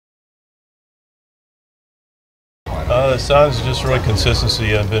The signs just really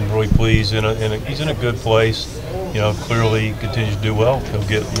consistency. I've been really pleased. He's in a good place. Clearly he continues to do well. He'll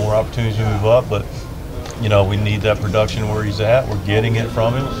get more opportunities to move up, but we need that production where he's at. We're getting it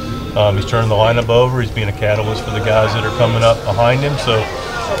from him. He's turning the lineup over. He's being a catalyst for the guys that are coming up behind him. So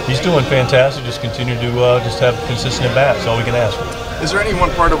he's doing fantastic. Just continue to just have consistent at bats. That's all we can ask for. Is there any one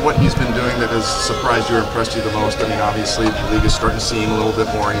part of what he's been doing that has surprised you or impressed you the most? I mean, obviously the league is starting to see him a little bit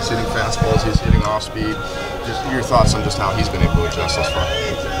more. He's hitting fastballs. He's hitting off speed. Just your thoughts on just how he's been able to adjust thus far.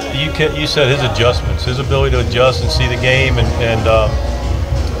 You said his adjustments, his ability to adjust and see the game and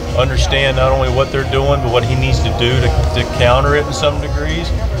understand not only what they're doing, but what he needs to do to counter it in some degrees.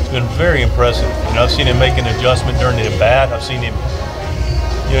 It's been very impressive. I've seen him make an adjustment during the at-bat. I've seen him,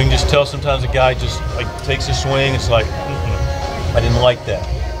 you can just tell sometimes a guy just takes a swing. It's like, I didn't like that.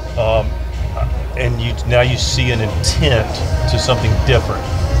 And now you see an intent to something different.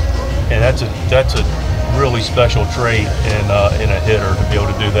 And that's a really special trait in a hitter to be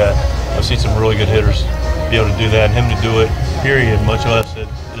able to do that. I've seen some really good hitters be able to do that, and him to do it, period, much less at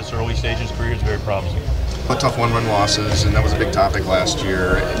this early stage in his career, is very promising. A tough one-run losses, and that was a big topic last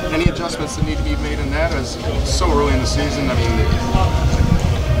year. Any adjustments that need to be made in that? As so early in the season, I mean,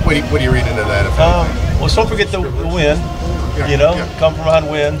 what do you read into that? Well, don't forget the win. Come from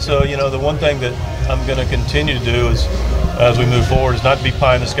behind win. So the one thing that I'm going to continue to do is, as we move forward, is not to be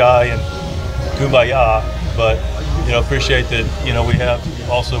pie in the sky and kumbaya, but appreciate that we have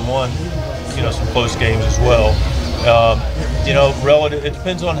also won some close games as well. Relative, it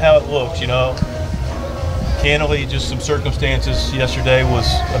depends on how it looks. Candidly, just some circumstances yesterday was,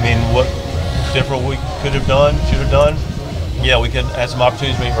 what different we could have done, should have done. Yeah, we could have some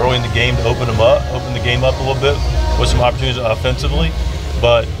opportunities maybe early in the game to open the game up a little bit with some opportunities offensively.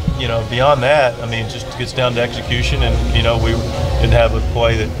 But beyond that, it just gets down to execution, and we didn't have a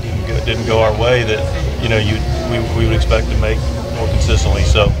play that didn't go our way that we would expect to make more consistently.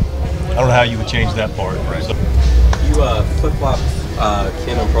 So I don't know how you would change that part. Right. So. You flip-flopped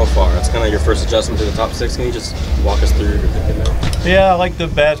Kim and Profar. It's kind of your first adjustment to the top six. Can you just walk us through your thinking there? Yeah, I like the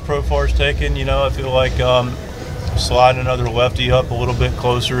bats Profar's taken. I feel like sliding another lefty up a little bit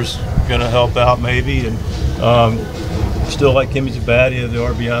closer is going to help out maybe. And still like Kimmy's a bat. He had the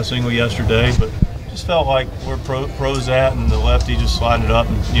RBI single yesterday, but just felt like where pros at, and the lefty just sliding it up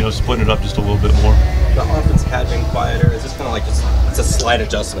and splitting it up just a little bit more. The offense had been quieter. Is this kind of like it's a slight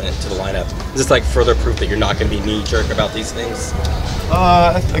adjustment to the lineup? Is this like further proof that you're not going to be knee-jerk about these things?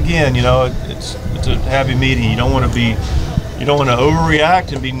 Again, it's a happy meeting. You don't want to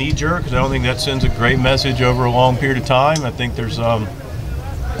overreact and be knee-jerk, because I don't think that sends a great message over a long period of time. I think there's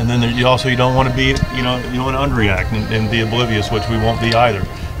and then you don't want to be, you don't want to underreact and be oblivious, which we won't be either.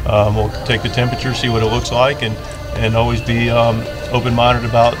 We'll take the temperature, see what it looks like, and always be open-minded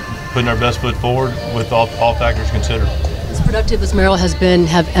about putting our best foot forward with all factors considered. As productive as Merrill has been,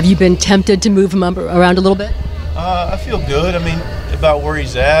 have you been tempted to move him around a little bit? I feel good. About where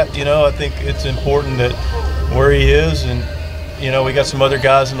he's at. I think it's important that where he is, and we got some other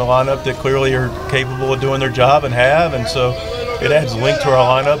guys in the lineup that clearly are capable of doing their job and have, and so it adds length to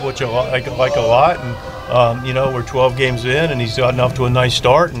our lineup, which I like a lot. And we're 12 games in, and he's gotten off to a nice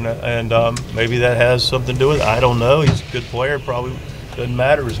start, and maybe that has something to do with it. I don't know. He's a good player. Probably doesn't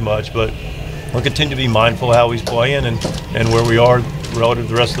matter as much, but we'll continue to be mindful of how he's playing and where we are relative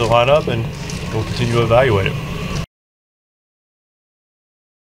to the rest of the lineup, and we'll continue to evaluate it.